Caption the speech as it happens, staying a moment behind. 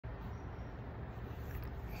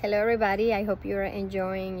Hello everybody, I hope you're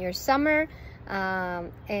enjoying your summer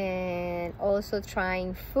and also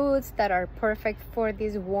trying foods that are perfect for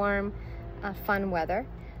this warm fun weather.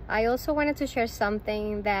 I also wanted to share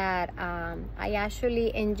something that I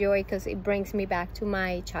actually enjoy because it brings me back to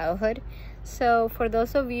my childhood. So for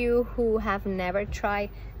those of you who have never tried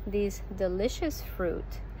this delicious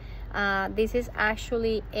fruit, this is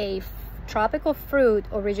actually a tropical fruit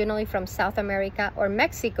originally from South America or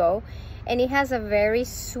Mexico, and it has a very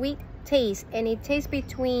sweet taste, and it tastes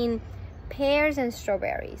between pears and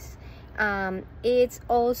strawberries. It's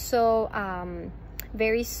also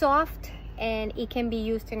very soft, and it can be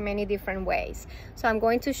used in many different ways. So I'm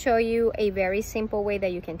going to show you a very simple way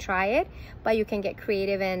that you can try it, but you can get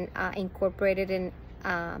creative and incorporate it in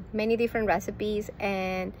many different recipes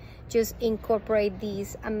and just incorporate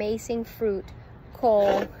these amazing fruit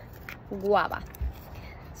called guava.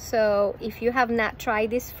 So if you have not tried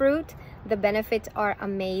this fruit, the benefits are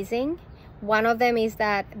amazing. One of them is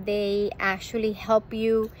that they actually help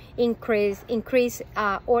you increase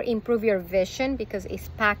or improve your vision because it's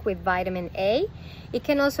packed with vitamin A. It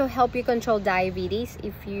can also help you control diabetes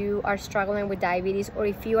if you are struggling with diabetes, or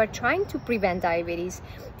if you are trying to prevent diabetes.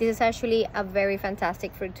 This is actually a very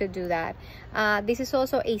fantastic fruit to do that. This is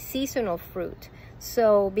also a seasonal fruit,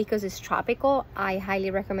 so because it's tropical, I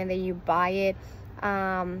highly recommend that you buy it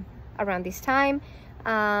around this time.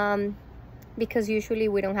 Because usually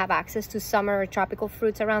we don't have access to summer or tropical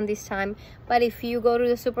fruits around this time. But if you go to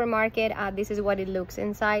the supermarket, this is what it looks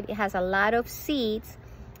inside. It has a lot of seeds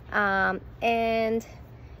and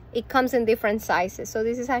it comes in different sizes. So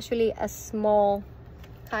this is actually a small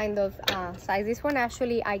kind of size. This one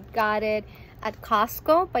actually I got it at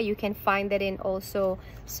Costco, but you can find it in also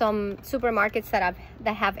some supermarkets that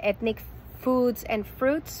have ethnic foods and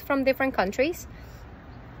fruits from different countries.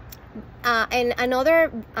 And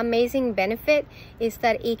another amazing benefit is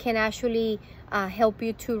that it can actually help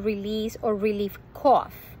you to release or relieve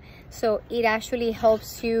cough. So it actually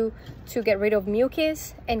helps you to get rid of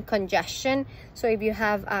mucus and congestion. So if you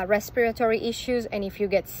have respiratory issues, and if you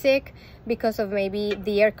get sick because of maybe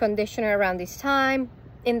the air conditioner around this time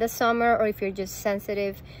in the summer, or if you're just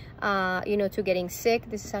sensitive to getting sick,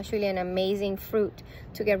 this is actually an amazing fruit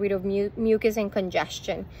to get rid of mucus and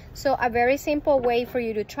congestion. So a very simple way for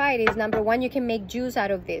you to try it is, number one, you can make juice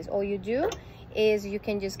out of this. All you do is you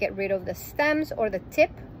can just get rid of the stems or the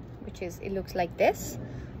tip, which is, it looks like this.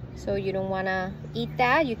 So you don't want to eat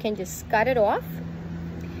that. You can just cut it off,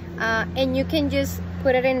 and you can just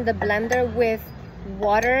put it in the blender with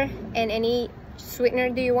water and any sweetener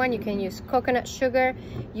do you want. You can use coconut sugar,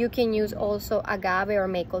 you can use also agave or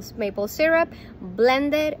maple syrup,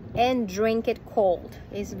 blend it and drink it cold.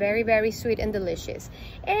 It's very, very sweet and delicious.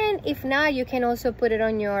 And if not, you can also put it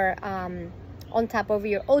on your on top of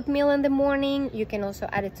your oatmeal in the morning. You can also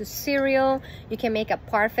add it to cereal. You can make a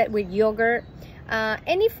parfait with yogurt,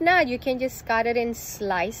 and if not, you can just cut it in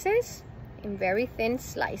slices, in very thin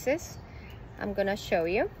slices. I'm gonna show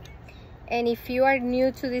you. And if you are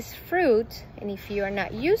new to this fruit, and if you are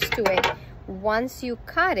not used to it, once you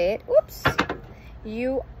cut it,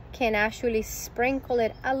 you can actually sprinkle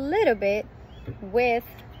it a little bit with,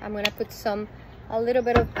 I'm gonna put a little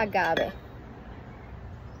bit of agave.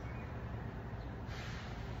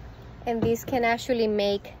 And this can actually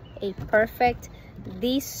make a perfect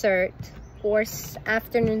dessert or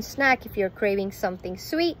afternoon snack if you're craving something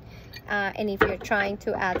sweet, and if you're trying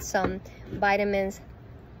to add some vitamins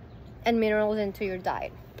and minerals into your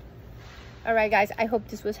diet. All right, guys, I hope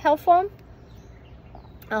this was helpful.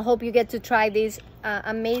 I hope you get to try this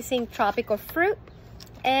amazing tropical fruit,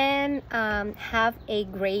 and have a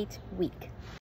great week.